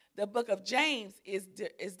the book of James is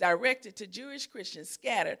directed to Jewish Christians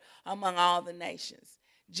scattered among all the nations.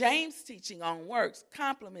 James' teaching on works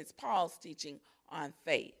complements Paul's teaching on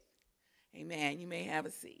faith. Amen. You may have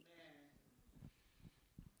a seat.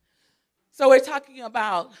 So we're talking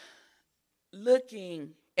about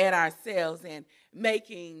looking at ourselves and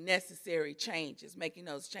making necessary changes, making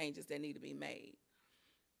those changes that need to be made.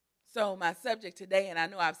 So my subject today, and I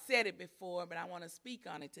know I've said it before, but I want to speak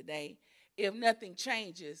on it today. If nothing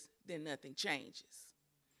changes, then nothing changes.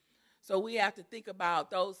 So we have to think about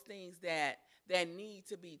those things that need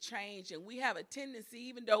to be changed. And we have a tendency,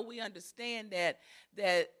 even though we understand that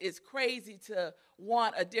it's crazy to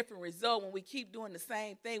want a different result when we keep doing the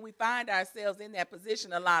same thing, we find ourselves in that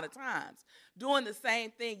position a lot of times, doing the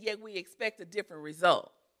same thing, yet we expect a different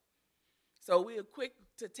result. So we're quick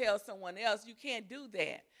to tell someone else, you can't do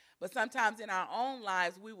that. But sometimes in our own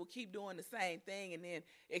lives, we will keep doing the same thing and then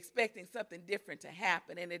expecting something different to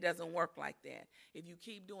happen, and it doesn't work like that. If you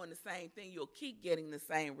keep doing the same thing, you'll keep getting the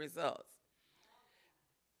same results.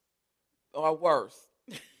 Or worse.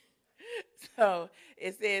 So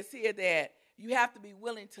it says here that you have to be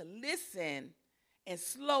willing to listen and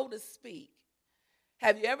slow to speak.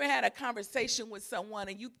 Have you ever had a conversation with someone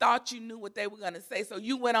and you thought you knew what they were going to say, so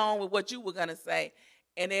you went on with what you were going to say,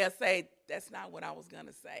 and they'll say, that's not what I was going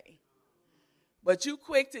to say. But you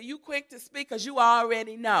quick to speak because you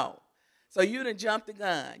already know. So you done jumped the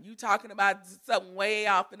gun. You talking about something way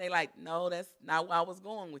off, and they like, no, that's not where I was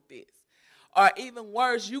going with this. Or even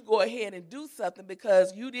worse, you go ahead and do something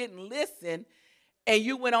because you didn't listen, and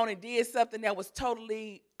you went on and did something that was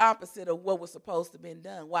totally opposite of what was supposed to have been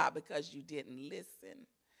done. Why? Because you didn't listen.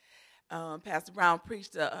 Pastor Brown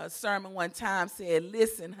preached a sermon one time, said,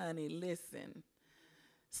 listen, honey, listen.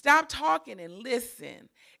 Stop talking and listen.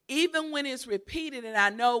 Even when it's repeated, and I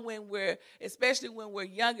know especially when we're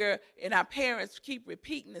younger and our parents keep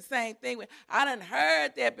repeating the same thing. I done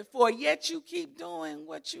heard that before, yet you keep doing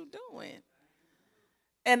what you're doing.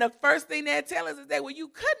 And the first thing they tell us is that, well, you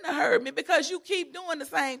couldn't have heard me because you keep doing the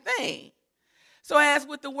same thing. So as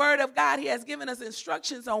with the word of God, he has given us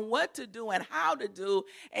instructions on what to do and how to do,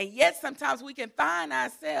 and yet sometimes we can find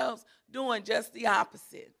ourselves doing just the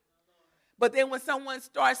opposite. But then when someone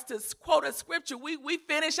starts to quote a scripture, we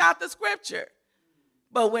finish out the scripture,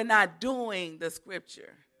 but we're not doing the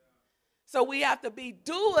scripture. So we have to be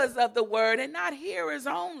doers of the word and not hearers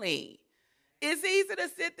only. It's easy to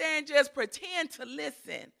sit there and just pretend to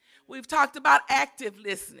listen. We've talked about active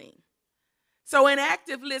listening. So in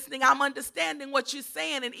active listening, I'm understanding what you're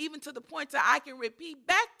saying, and even to the point that I can repeat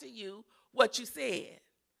back to you what you said.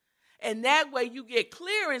 And that way you get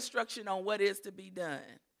clear instruction on what is to be done.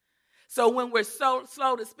 So when we're so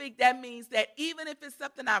slow to speak, that means that even if it's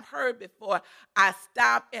something I've heard before, I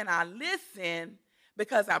stop and I listen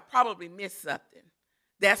because I probably missed something.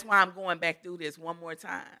 That's why I'm going back through this one more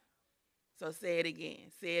time. So say it again,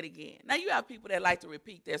 say it again. Now you have people that like to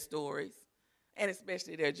repeat their stories, and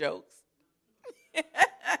especially their jokes.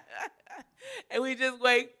 And we just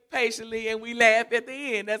wait patiently and we laugh at the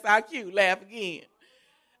end. That's our cue, laugh again.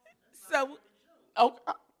 So,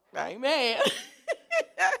 amen.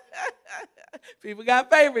 People got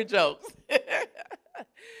favorite jokes.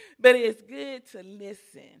 But it's good to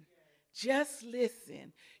listen. Just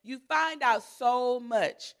listen. You find out so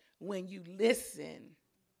much when you listen.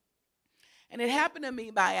 And it happened to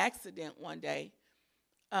me by accident one day.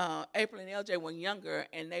 April and LJ were younger,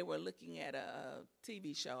 and they were looking at a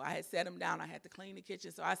TV show. I had set them down. I had to clean the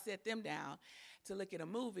kitchen, so I set them down to look at a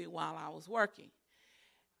movie while I was working.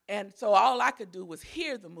 And so all I could do was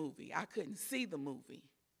hear the movie. I couldn't see the movie.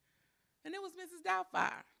 And it was Mrs.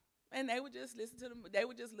 Doubtfire. And they would just they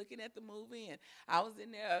were just looking at the movie, and I was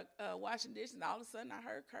in there washing dishes, and all of a sudden I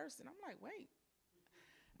heard cursing. I'm like, wait,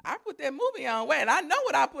 I put that movie on, and I know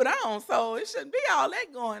what I put on, so it shouldn't be all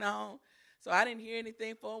that going on. So I didn't hear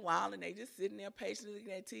anything for a while, and they just sitting there patiently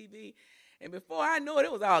looking at TV. And before I knew it,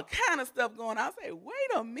 it was all kind of stuff going on. I said,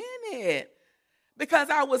 wait a minute, because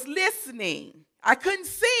I was listening. I couldn't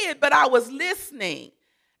see it, but I was listening,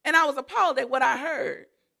 and I was appalled at what I heard.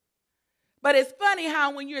 But it's funny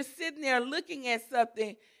how when you're sitting there looking at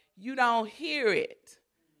something, you don't hear it.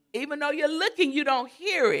 Even though you're looking, you don't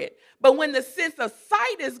hear it. But when the sense of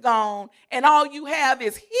sight is gone and all you have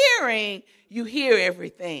is hearing, you hear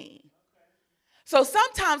everything. So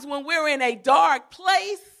sometimes when we're in a dark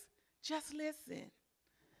place, just listen.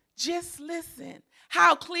 Just listen.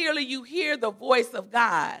 How clearly you hear the voice of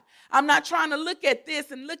God. I'm not trying to look at this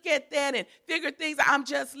and look at that and figure things out. I'm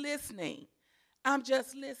just listening. I'm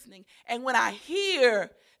just listening. And when I hear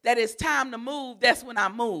that it's time to move, that's when I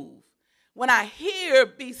move. When I hear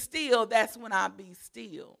be still, that's when I be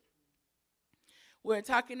still. We're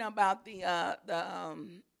talking about the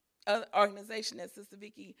other organization that Sister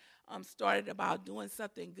Vicky started about doing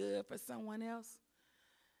something good for someone else.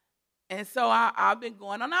 And so I've been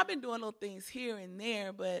going on. I've been doing little things here and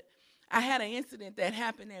there, but I had an incident that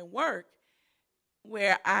happened at work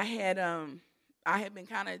where I had been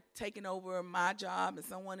kind of taking over my job and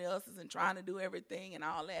someone else's and trying to do everything and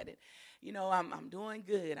all that. And I'm doing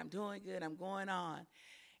good. I'm doing good. I'm going on.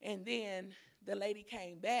 And then the lady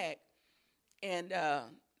came back, and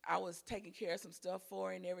I was taking care of some stuff for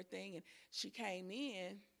her and everything. And she came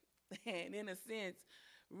in, and in a sense,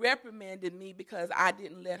 reprimanded me because I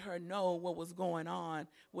didn't let her know what was going on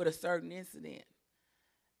with a certain incident.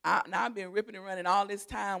 Now I've been ripping and running all this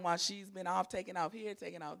time while she's been off, taking off here,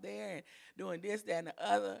 taking off there, and doing this, that, and the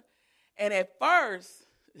other. And at first,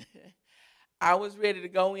 I was ready to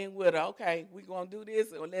go in with her. Okay, we're going to do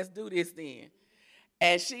this, or let's do this then.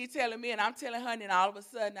 And she telling me, and I'm telling her, and then all of a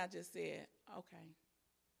sudden I just said, okay.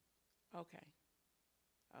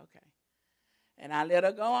 And I let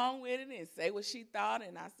her go on with it and say what she thought,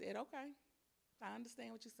 and I said, okay, I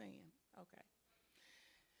understand what you're saying. Okay.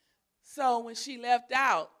 So when she left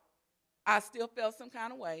out, I still felt some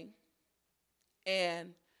kind of way, and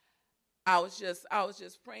I was just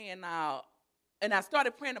praying out, and I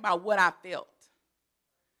started praying about what I felt,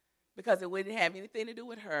 because it wouldn't have anything to do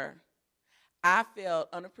with her. I felt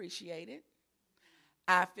unappreciated.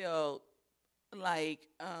 I felt like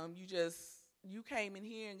you came in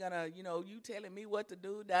here and gonna, you telling me what to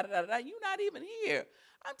do, da-da-da-da. You not even here.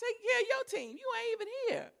 I'm taking care of your team. You ain't even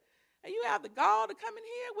here. And you have the gall to come in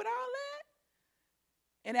here with all that?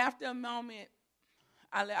 And after a moment,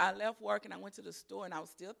 I left work and I went to the store, and I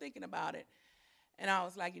was still thinking about it. And I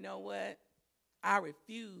was like, you know what? I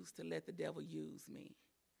refuse to let the devil use me,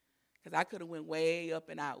 because I could have went way up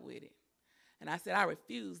and out with it. And I said, I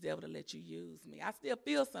refuse, devil, to let you use me. I still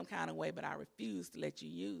feel some kind of way, but I refuse to let you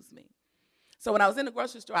use me. So when I was in the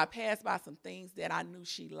grocery store, I passed by some things that I knew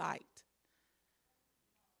she liked.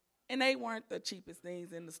 And they weren't the cheapest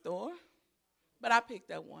things in the store, but I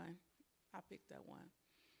picked up one.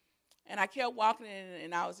 And I kept walking in,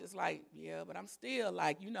 and I was just like, yeah, but I'm still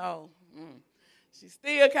like, she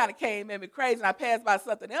still kind of came at me crazy. And I passed by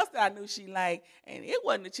something else that I knew she liked, and it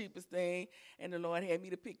wasn't the cheapest thing, and the Lord had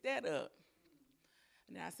me to pick that up.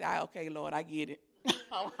 And I said, okay, Lord, I get it.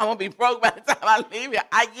 I'm going to be broke by the time I leave here.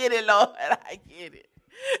 I get it, Lord. I get it.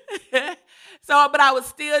 But I was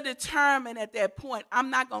still determined at that point, I'm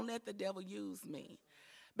not going to let the devil use me,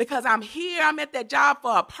 because I'm here. I'm at that job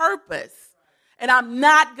for a purpose, and I'm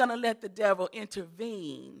not going to let the devil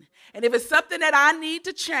intervene. And if it's something that I need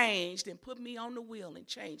to change, then put me on the wheel and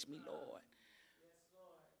change me, Lord.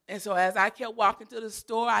 And so as I kept walking to the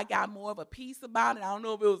store, I got more of a peace about it. I don't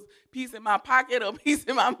know if it was peace in my pocket or peace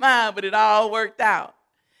in my mind, but it all worked out.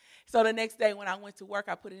 So the next day when I went to work,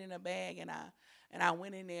 I put it in a bag, and I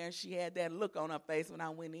went in there, and she had that look on her face when I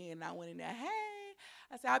went in. And I went in there, hey,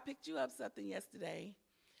 I said, I picked you up something yesterday.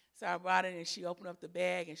 So I brought it, and she opened up the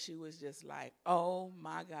bag, and she was just like, oh,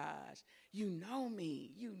 my gosh, you know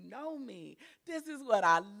me. This is what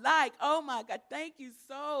I like. Oh, my God, thank you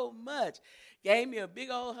so much. Gave me a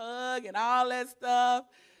big old hug and all that stuff.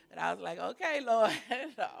 And I was like, okay, Lord.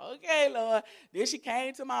 Then she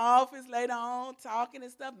came to my office later on talking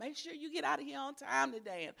and stuff. Make sure you get out of here on time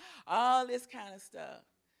today and all this kind of stuff.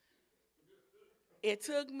 It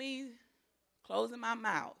took me closing my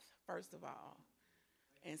mouth, first of all,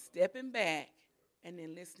 and stepping back and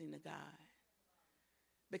then listening to God.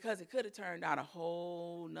 Because it could have turned out a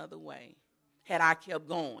whole nother way had I kept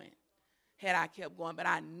going. But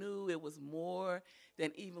I knew it was more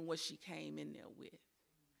than even what she came in there with.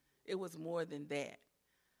 It was more than that.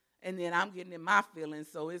 And then I'm getting in my feelings,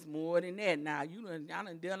 so it's more than that now. I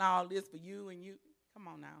done done all this for you, and you. Come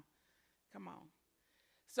on now. Come on.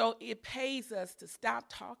 So it pays us to stop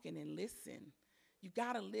talking and listen. You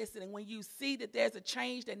got to listen. And when you see that there's a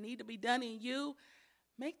change that need to be done in you,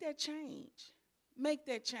 make that change. Make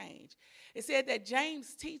that change. It said that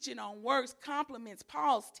James' teaching on works complements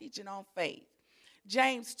Paul's teaching on faith.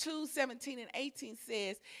 James 2:17-18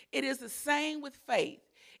 says, it is the same with faith.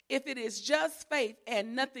 If it is just faith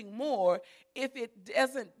and nothing more, if it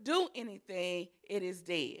doesn't do anything, it is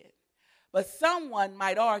dead. But someone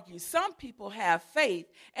might argue, some people have faith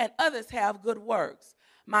and others have good works.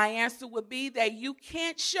 My answer would be that you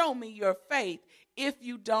can't show me your faith if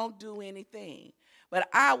you don't do anything. But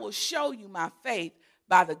I will show you my faith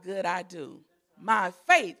by the good I do. My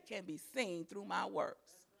faith can be seen through my works.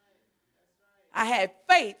 I had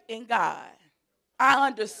faith in God. I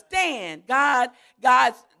understand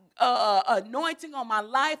God's anointing on my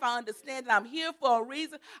life. I understand that I'm here for a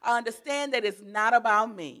reason. I understand that it's not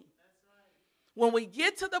about me. When we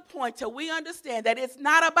get to the point till we understand that it's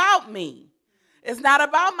not about me. It's not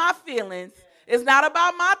about my feelings. It's not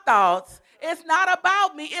about my thoughts. It's not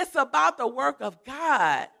about me. It's about the work of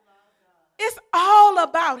God. It's all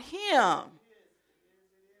about him.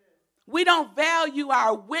 We don't value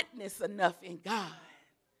our witness enough in God.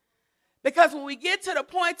 Because when we get to the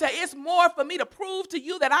point that it's more for me to prove to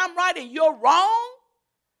you that I'm right and you're wrong,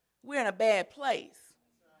 we're in a bad place.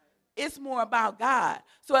 It's more about God.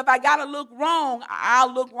 So if I got to look wrong,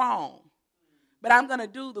 I'll look wrong. But I'm going to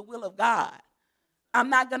do the will of God. I'm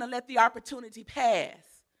not going to let the opportunity pass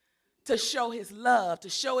to show his love, to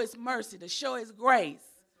show his mercy, to show his grace.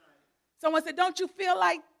 Someone said, don't you feel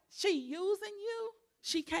like she using you?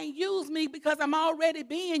 She can't use me because I'm already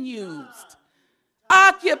being used.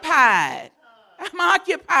 Occupied. I'm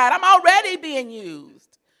occupied. I'm already being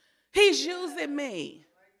used. He's using me.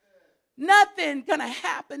 Nothing gonna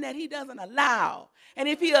happen that he doesn't allow. And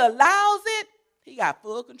if he allows it, he got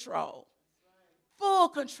full control. Full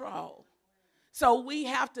control. So we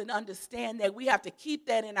have to understand that. We have to keep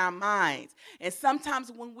that in our minds. And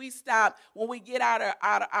sometimes when we get out of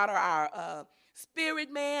our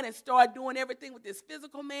spirit man and start doing everything with this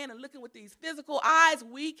physical man and looking with these physical eyes,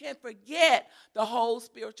 we can forget the whole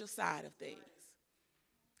spiritual side of things.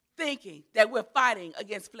 Thinking that we're fighting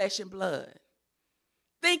against flesh and blood.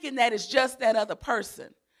 Thinking that it's just that other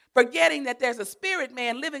person. Forgetting that there's a spirit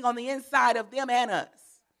man living on the inside of them and us.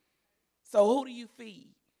 So who do you feed?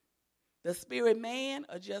 The spirit man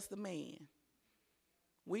or just the man?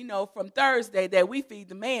 We know from Thursday that we feed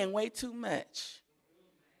the man way too much.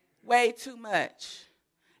 Way too much.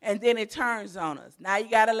 And then it turns on us. Now you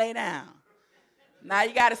got to lay down. Now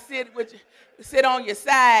you got to sit on your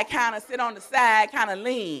side, sit on the side, kind of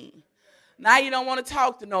lean. Now you don't want to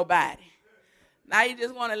talk to nobody. Now you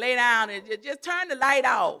just want to lay down and just turn the light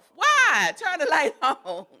off. Why? Turn the light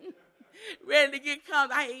on. Ready to get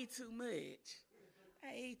comfortable. I ate too much.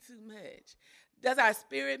 I ate too much. Does our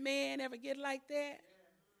spirit man ever get like that?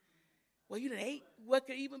 Well, you done ate what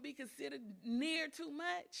could even be considered near too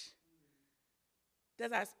much.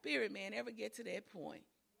 Does our spirit man ever get to that point?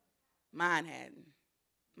 Mine hadn't.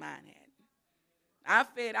 I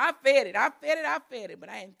fed it, but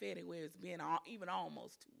I ain't fed it where it's being even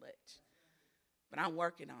almost too much. But I'm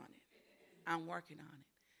working on it.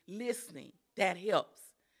 Listening, that helps.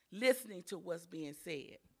 Listening to what's being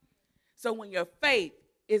said. So when your faith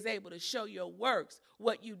is able to show your works,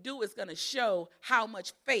 what you do is going to show how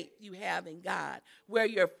much faith you have in God, where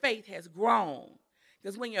your faith has grown.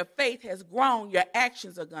 Because when your faith has grown, your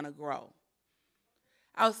actions are going to grow.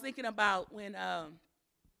 I was thinking about when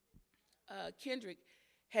Kendrick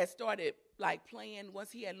had started playing,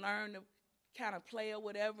 once he had learned to kind of play or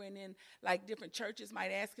whatever, and then different churches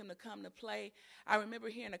might ask him to come to play. I remember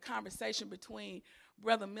hearing a conversation between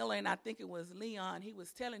Brother Miller and I think it was Leon. He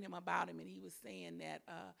was telling him about him, and he was saying that,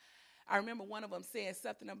 I remember one of them saying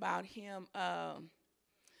something about him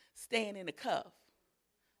staying in the cuff,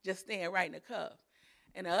 just staying right in the cuff.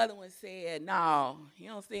 And the other one said, no, he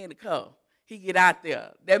don't stay in the cuff. He get out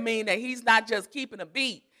there. That means that he's not just keeping a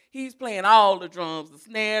beat. He's playing all the drums, the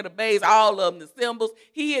snare, the bass, all of them, the cymbals.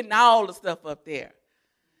 He hitting all the stuff up there.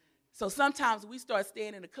 So sometimes we start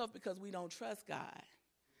staying in the cuff because we don't trust God.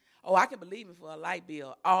 Oh, I can believe him for a light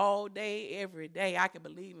bill all day, every day. I can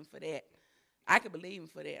believe him for that. Oh, I can believe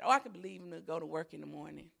him to go to work in the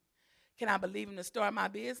morning. Can I believe him to start my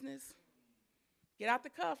business? Get out the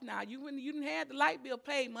cuff now. You didn't have the light bill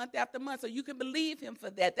paid month after month, so you can believe him for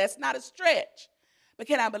that. That's not a stretch. But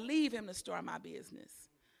can I believe him to start my business?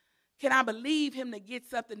 Can I believe him to get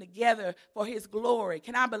something together for his glory?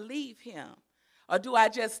 Can I believe him? Or do I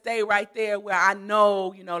just stay right there where I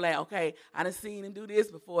know, okay, I done seen him do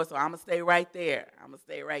this before, so I'm going to stay right there. I'm going to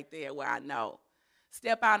stay right there where I know.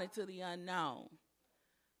 Step out into the unknown.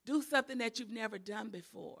 Do something that you've never done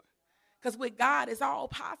before. Because with God, it's all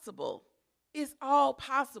possible. It's all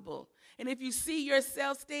possible. And if you see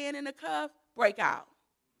yourself staying in the cuff, break out.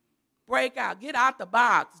 Break out. Get out the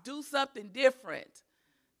box. Do something different.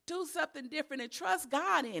 Do something different and trust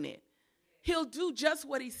God in it. He'll do just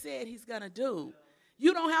what he said he's going to do.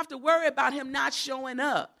 You don't have to worry about him not showing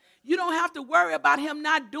up. You don't have to worry about him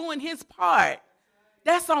not doing his part.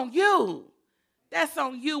 That's on you. That's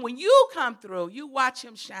on you. When you come through, you watch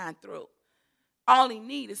him shine through. All he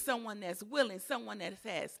needs is someone that's willing, someone that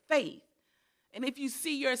has faith. And if you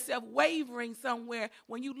see yourself wavering somewhere,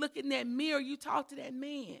 when you look in that mirror, you talk to that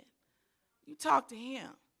man. You talk to him.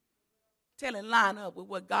 Tell him, line up with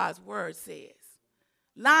what God's word says.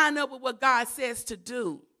 Line up with what God says to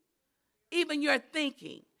do. Even your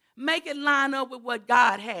thinking. Make it line up with what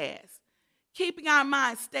God has. Keeping our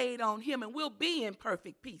minds stayed on him, and we'll be in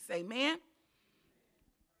perfect peace. Amen?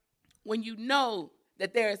 when you know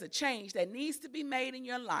that there is a change that needs to be made in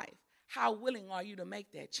your life, how willing are you to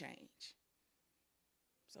make that change?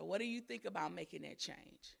 So what do you think about making that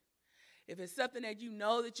change? If it's something that you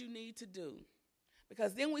know that you need to do,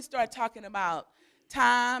 because then we start talking about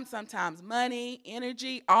time, sometimes money,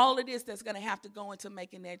 energy, all of this that's going to have to go into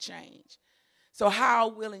making that change. So how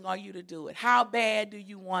willing are you to do it? How bad do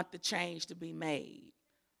you want the change to be made?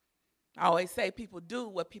 I always say people do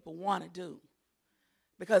what people want to do,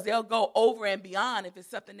 because they'll go over and beyond if it's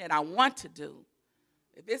something that I want to do.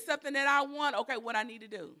 If it's something that I want, okay, what I need to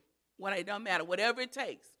do. It don't matter. Whatever it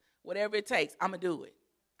takes, I'm going to do it.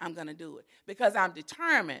 I'm going to do it because I'm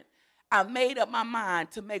determined. I've made up my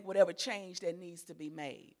mind to make whatever change that needs to be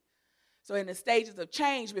made. So in the stages of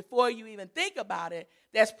change, before you even think about it,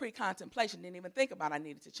 that's pre-contemplation. Didn't even think about I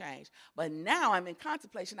needed to change. But now I'm in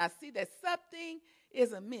contemplation. I see that something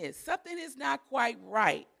is amiss. Something is not quite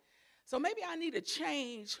right. So maybe I need to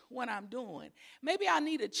change what I'm doing. Maybe I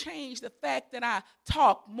need to change the fact that I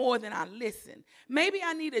talk more than I listen. Maybe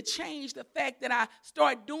I need to change the fact that I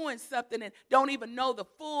start doing something and don't even know the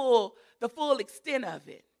full extent of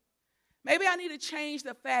it. Maybe I need to change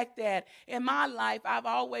the fact that in my life I've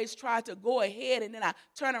always tried to go ahead and then I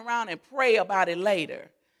turn around and pray about it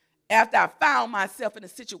later after I found myself in a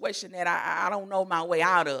situation that I don't know my way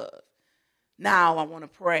out of. Now I want to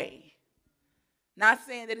pray. Not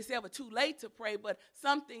saying that it's ever too late to pray, but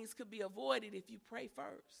some things could be avoided if you pray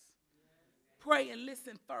first. Pray and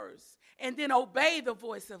listen first, and then obey the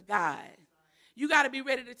voice of God. You got to be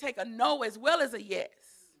ready to take a no as well as a yes,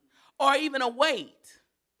 or even a wait.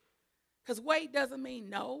 Because wait doesn't mean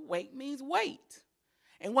no. Wait means wait.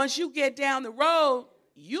 And once you get down the road,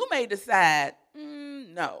 you may decide,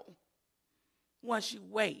 no. Once you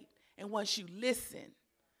wait and once you listen,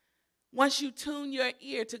 once you tune your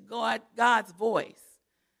ear to God's voice,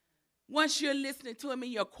 once you're listening to him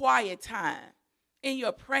in your quiet time, in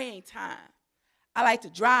your praying time. I like to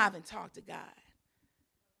drive and talk to God.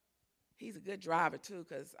 He's a good driver, too,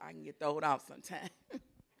 because I can get thrown off sometimes.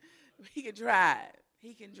 He can drive.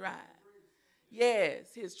 He can drive.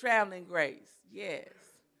 Yes, his traveling grace. Yes.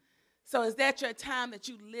 So is that your time that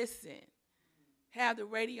you listen? Have the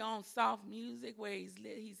radio on soft music where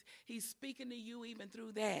he's speaking to you even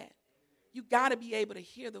through that. You got to be able to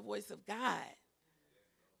hear the voice of God.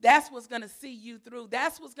 That's what's going to see you through.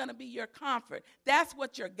 That's what's going to be your comfort. That's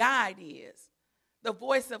what your guide is, the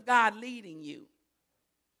voice of God leading you.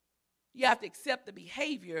 You have to accept the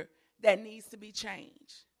behavior that needs to be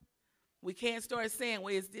changed. We can't start saying,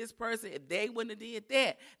 well, it's this person. If they wouldn't have did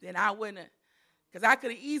that, then I wouldn't have. Because I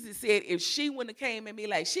could have easily said, if she wouldn't have came at me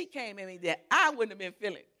like she came at me, then I wouldn't have been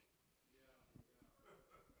feeling.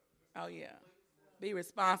 Oh, yeah. Be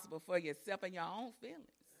responsible for yourself and your own feelings.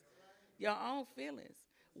 Your own feelings.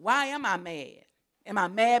 Why am I mad? Am I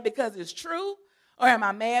mad because it's true? Or am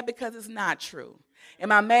I mad because it's not true?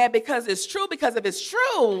 Am I mad because it's true? Because if it's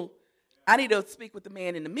true, I need to speak with the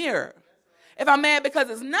man in the mirror. If I'm mad because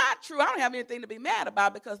it's not true, I don't have anything to be mad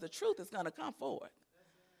about because the truth is going to come forward.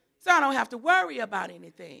 So I don't have to worry about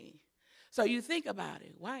anything. So you think about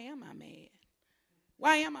it. Why am I mad?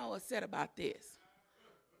 Why am I upset about this?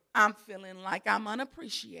 I'm feeling like I'm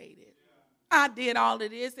unappreciated. I did all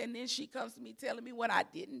of this, and then she comes to me telling me what I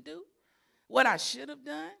didn't do, what I should have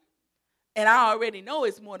done. And I already know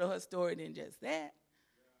it's more to her story than just that.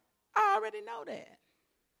 I already know that.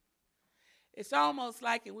 It's almost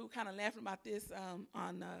like, and we were kind of laughing about this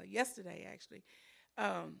on yesterday, actually.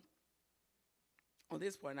 On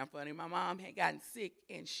this part, not funny. My mom had gotten sick,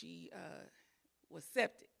 and she was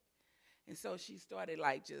septic. And so she started,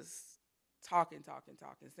 like, just talking,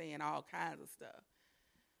 saying all kinds of stuff.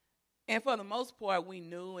 And for the most part, we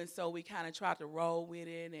knew, and so we kind of tried to roll with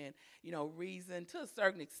it and, reason to a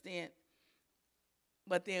certain extent.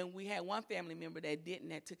 But then we had one family member that didn't,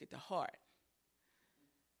 that took it to heart.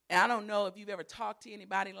 And I don't know if you've ever talked to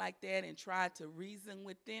anybody like that and tried to reason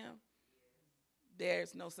with them.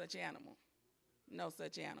 There's no such animal. No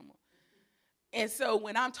such animal. And so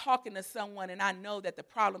when I'm talking to someone and I know that the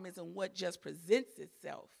problem isn't what just presents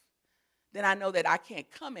itself, then I know that I can't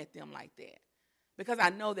come at them like that because I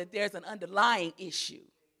know that there's an underlying issue.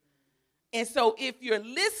 And so if you're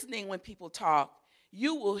listening when people talk,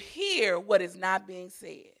 you will hear what is not being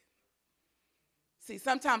said. See,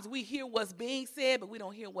 sometimes we hear what's being said, but we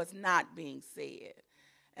don't hear what's not being said.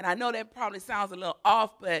 And I know that probably sounds a little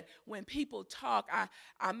off, but when people talk,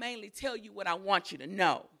 I mainly tell you what I want you to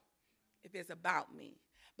know if it's about me.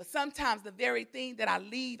 But sometimes the very thing that I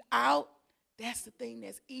leave out, that's the thing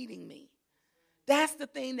that's eating me. That's the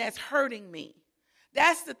thing that's hurting me.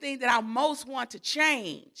 That's the thing that I most want to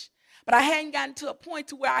change. But But I hadn't gotten to a point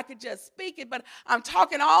to where I could just speak it, but I'm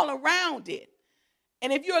talking all around it.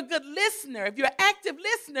 And if you're a good listener, if you're an active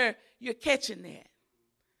listener, you're catching that.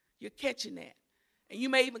 You're catching that. And you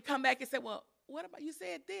may even come back and say, well, what about, you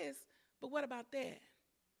said this, but what about that?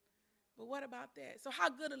 But what about that? So how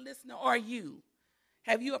good a listener are you?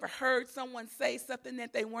 Have you ever heard someone say something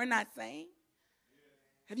that they were not saying?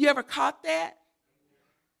 Have you ever caught that?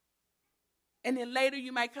 And then later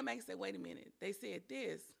you might come back and say, wait a minute, they said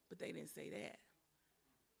this, but they didn't say that.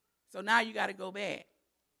 So now you got to go back.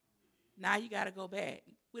 Now you got to go back.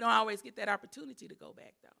 We don't always get that opportunity to go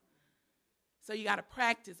back, though. So you got to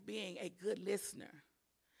practice being a good listener.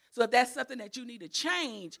 So if that's something that you need to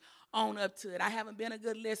change, own up to it. I haven't been a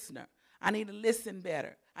good listener. I need to listen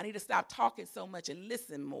better. I need to stop talking so much and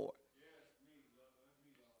listen more.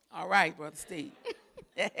 All right, Brother Steve.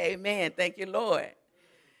 Amen. Thank you, Lord.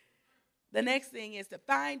 The next thing is to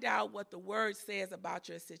find out what the word says about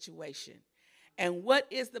your situation and what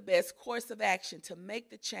is the best course of action to make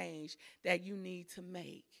the change that you need to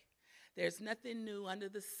make. There's nothing new under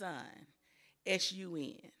the sun,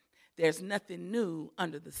 S-U-N. There's nothing new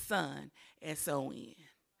under the sun, S-O-N.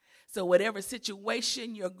 So whatever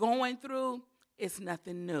situation you're going through, it's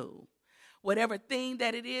nothing new. Whatever thing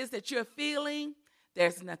that it is that you're feeling,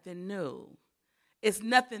 there's nothing new. It's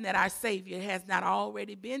nothing that our Savior has not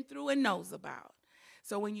already been through and knows about.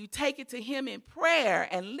 So when you take it to him in prayer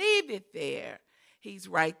and leave it there, he's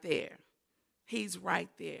right there. He's right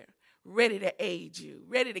there, ready to aid you,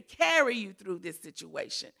 ready to carry you through this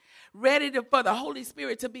situation, ready for the Holy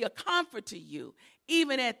Spirit to be a comfort to you,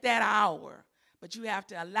 even at that hour. But you have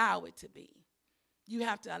to allow it to be. You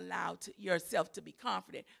have to allow yourself to be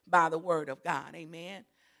comforted by the word of God. Amen.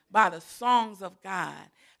 By the songs of God,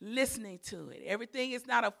 listening to it. Everything is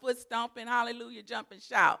not a foot stomping, hallelujah, jump and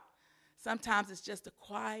shout. Sometimes it's just a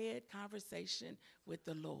quiet conversation with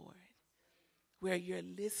the Lord where you're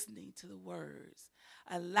listening to the words,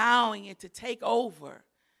 allowing it to take over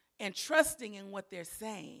and trusting in what they're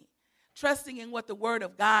saying, trusting in what the word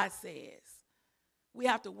of God says. We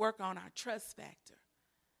have to work on our trust factor,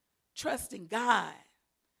 trusting God,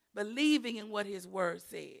 believing in what his word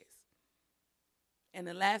says. And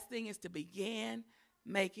the last thing is to begin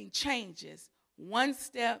making changes one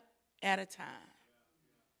step at a time.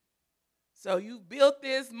 So you built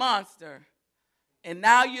this monster, and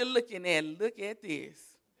now you're looking at, look at this.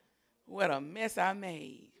 What a mess I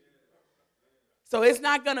made. So it's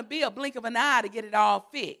not going to be a blink of an eye to get it all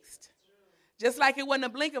fixed. Just like it wasn't a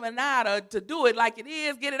blink of an eye to do it like it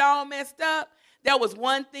is, get it all messed up. There was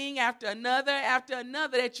one thing after another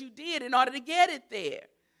that you did in order to get it there.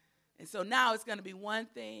 And so now it's going to be one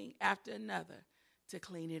thing after another to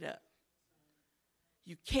clean it up.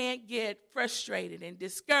 You can't get frustrated and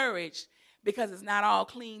discouraged because it's not all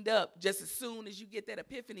cleaned up just as soon as you get that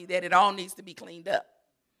epiphany that it all needs to be cleaned up.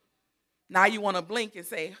 Now you want to blink and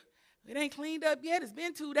say, it ain't cleaned up yet. It's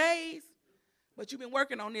been 2 days. But you've been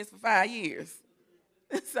working on this for 5 years.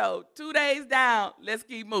 So 2 days down, let's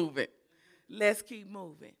keep moving. Let's keep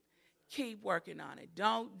moving. Keep working on it.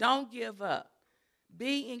 Don't give up.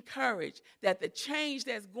 Be encouraged that the change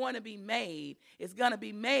that's going to be made is going to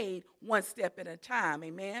be made one step at a time.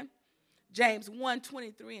 Amen. James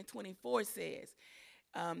 1:23 and 24 says,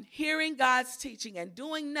 hearing God's teaching and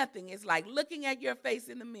doing nothing is like looking at your face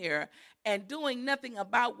in the mirror and doing nothing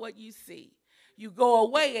about what you see. You go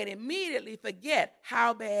away and immediately forget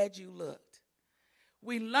how bad you looked.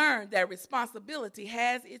 We learned that responsibility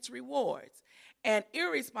has its rewards and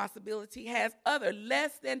irresponsibility has other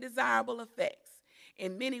less than desirable effects.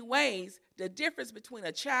 In many ways, the difference between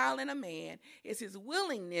a child and a man is his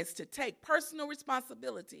willingness to take personal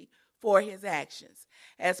responsibility for his actions.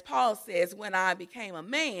 As Paul says, when I became a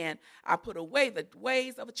man, I put away the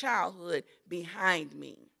ways of childhood behind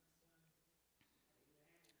me.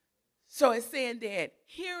 So it's saying that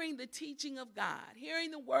hearing the teaching of God, hearing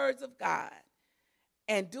the words of God,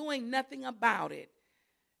 and doing nothing about it,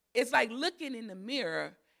 it's like looking in the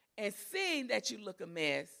mirror and seeing that you look a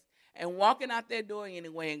mess and walking out that door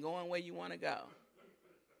anyway and going where you want to go.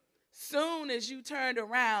 Soon as you turned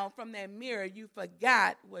around from that mirror, you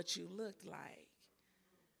forgot what you looked like.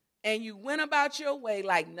 And you went about your way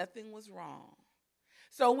like nothing was wrong.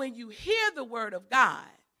 So when you hear the word of God,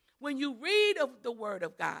 when you read of the word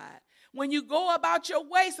of God, when you go about your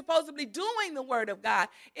way supposedly doing the word of God,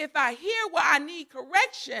 if I hear where I need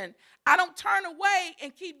correction, I don't turn away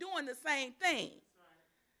and keep doing the same thing.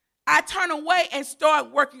 I turn away and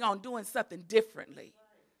start working on doing something differently.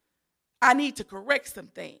 I need to correct some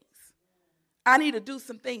things. I need to do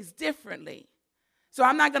some things differently. So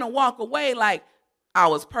I'm not going to walk away like I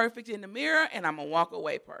was perfect in the mirror and I'm going to walk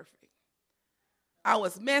away perfect. I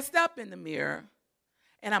was messed up in the mirror,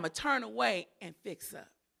 and I'm going to turn away and fix up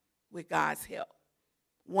with God's help,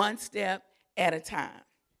 one step at a time.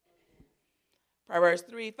 Proverbs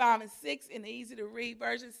 3, 5, and 6 in the easy-to-read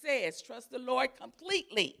version says, trust the Lord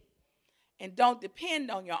completely and don't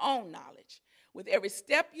depend on your own knowledge. With every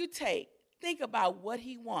step you take, think about what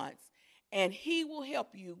he wants, and he will help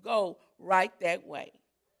you go right that way.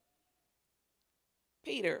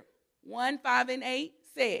 Peter 1, 5, and 8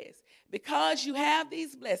 says, because you have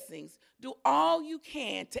these blessings, do all you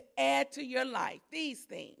can to add to your life these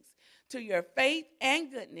things. To your faith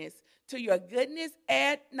and goodness, to your goodness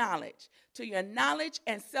add knowledge, to your knowledge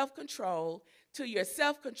and self-control, to your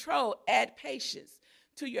self-control add patience,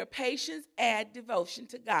 to your patience add devotion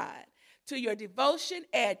to God, to your devotion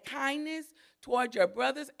add kindness toward your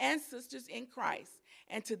brothers and sisters in Christ,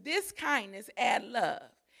 and to this kindness add love.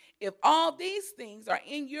 If all these things are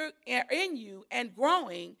in you and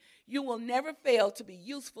growing, you will never fail to be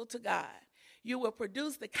useful to God. You will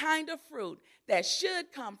produce the kind of fruit that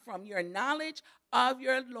should come from your knowledge of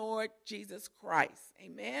your Lord Jesus Christ.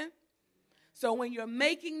 Amen? So when you're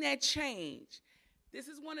making that change, this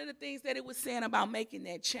is one of the things that it was saying about making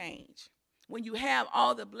that change. When you have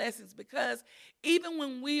all the blessings, because even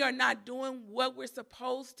when we are not doing what we're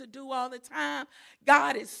supposed to do all the time,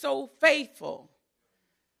 God is so faithful.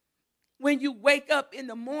 When you wake up in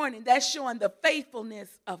the morning, that's showing the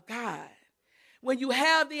faithfulness of God. When you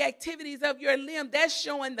have the activities of your limb, that's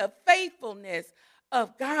showing the faithfulness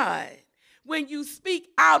of God. When you speak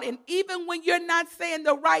out, and even when you're not saying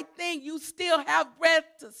the right thing, you still have breath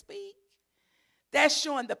to speak. That's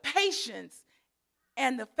showing the patience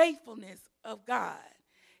and the faithfulness of God.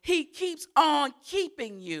 He keeps on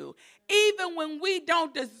keeping you. Even when we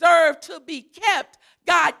don't deserve to be kept,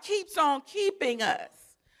 God keeps on keeping us.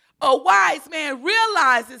 A wise man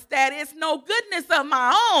realizes that it's no goodness of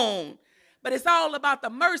my own, but it's all about the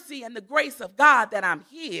mercy and the grace of God that I'm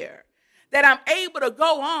here, that I'm able to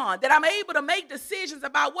go on, that I'm able to make decisions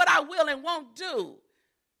about what I will and won't do.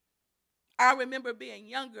 I remember being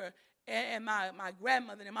younger, and my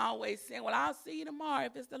grandmother and them always saying, well, I'll see you tomorrow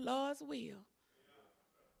if it's the Lord's will.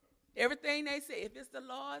 Everything they say, if it's the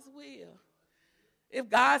Lord's will. If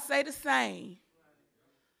God say the same.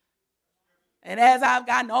 And as I've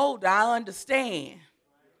gotten older, I understand.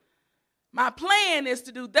 My plan is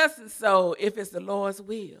to do thus and so if it's the Lord's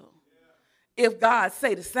will. If God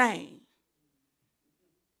say the same.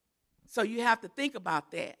 So you have to think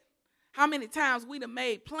about that. How many times we done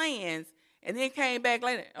made plans and then came back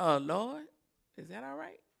later, oh, Lord, is that all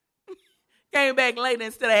right? Came back later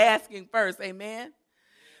instead of asking first, amen?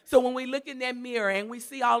 So when we look in that mirror and we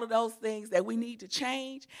see all of those things that we need to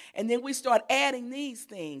change, and then we start adding these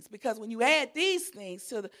things, because when you add these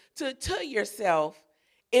things to yourself,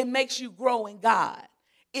 it makes you grow in God.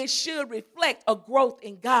 It should reflect a growth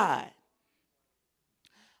in God.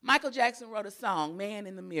 Michael Jackson wrote a song, Man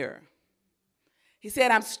in the Mirror. He said,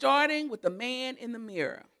 I'm starting with the man in the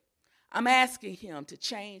mirror. I'm asking him to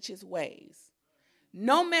change his ways.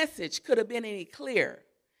 No message could have been any clearer.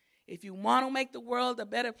 If you want to make the world a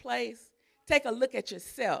better place, take a look at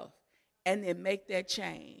yourself and then make that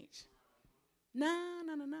change. No.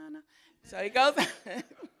 So he goes.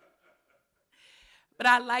 But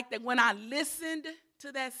I like that when I listened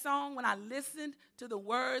to that song, when I listened to the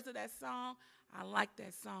words of that song, I like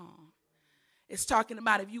that song. It's talking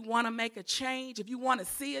about if you want to make a change, if you want to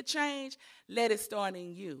see a change, let it start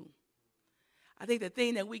in you. I think the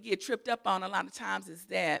thing that we get tripped up on a lot of times is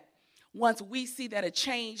that once we see that a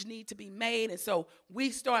change needs to be made, and so we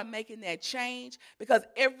start making that change because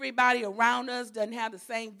everybody around us doesn't have the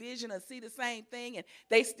same vision or see the same thing, and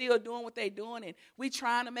they still doing what they're doing, and we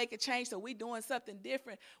trying to make a change, so we doing something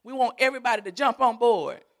different. We want everybody to jump on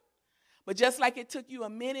board. But just like it took you a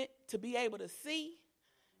minute to be able to see,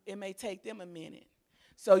 it may take them a minute.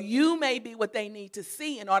 So you may be what they need to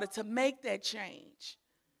see in order to make that change.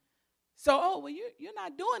 So, you're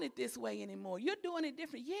not doing it this way anymore. You're doing it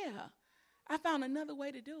different. Yeah, I found another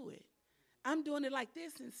way to do it. I'm doing it like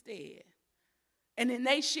this instead. And then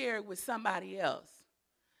they share it with somebody else.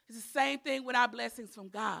 It's the same thing with our blessings from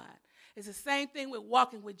God. It's the same thing with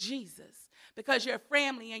walking with Jesus. Because your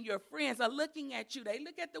family and your friends are looking at you. They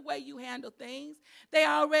look at the way you handle things. They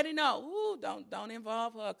already know, don't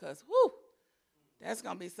involve her because, that's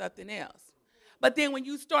going to be something else. But then when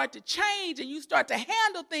you start to change and you start to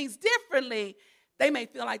handle things differently, they may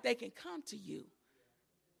feel like they can come to you.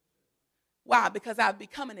 Why? Because I've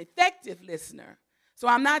become an effective listener. So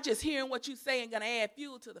I'm not just hearing what you say and going to add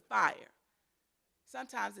fuel to the fire.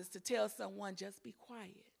 Sometimes it's to tell someone, just be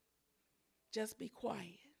quiet. Just be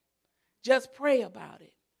quiet. Just pray about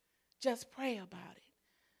it. Just pray about it.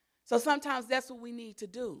 So sometimes that's what we need to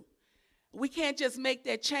do. We can't just make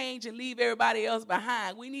that change and leave everybody else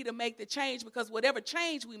behind. We need to make the change, because whatever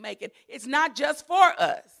change we make, it's not just for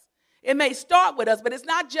us. It may start with us, but it's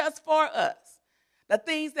not just for us. The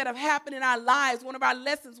things that have happened in our lives, one of our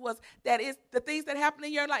lessons was that it's the things that happened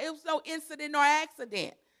in your life, it was no incident nor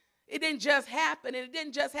accident. It didn't just happen, and it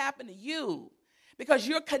didn't just happen to you, because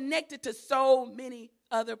you're connected to so many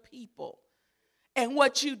other people. And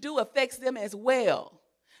what you do affects them as well.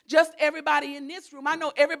 Just everybody in this room, I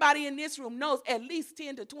know everybody in this room knows at least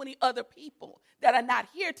 10 to 20 other people that are not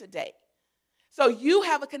here today. So you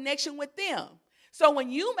have a connection with them. So when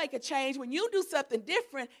you make a change, when you do something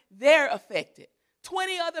different, they're affected.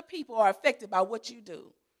 20 other people are affected by what you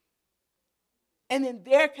do. And then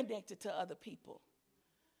they're connected to other people.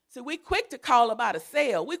 So we're quick to call about a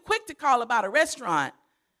sale. We're quick to call about a restaurant.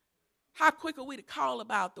 How quick are we to call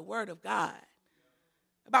about the Word of God?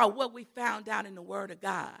 About what we found out in the Word of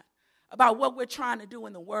God, about what we're trying to do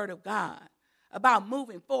in the Word of God, about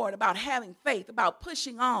moving forward, about having faith, about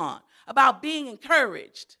pushing on, about being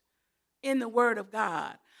encouraged in the Word of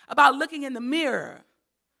God, about looking in the mirror,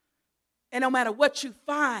 and no matter what you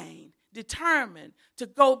find, determined to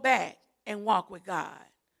go back and walk with God,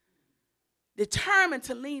 determined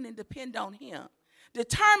to lean and depend on Him,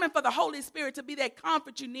 determined for the Holy Spirit to be that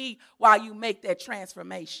comfort you need while you make that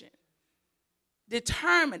transformation.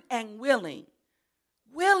 Determined and willing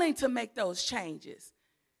to make those changes,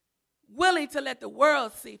 willing to let the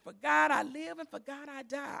world see, for God I live and for God I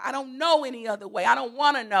die. I don't know any other way. I don't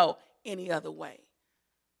want to know any other way.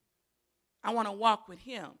 I want to walk with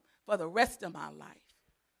Him for the rest of my life.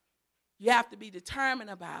 You have to be determined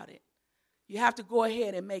about it. You have to go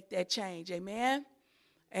ahead and make that change. Amen?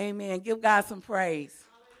 Amen. Give God some praise.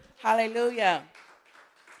 Hallelujah.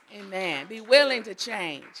 Amen. Be willing to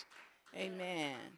change. Amen.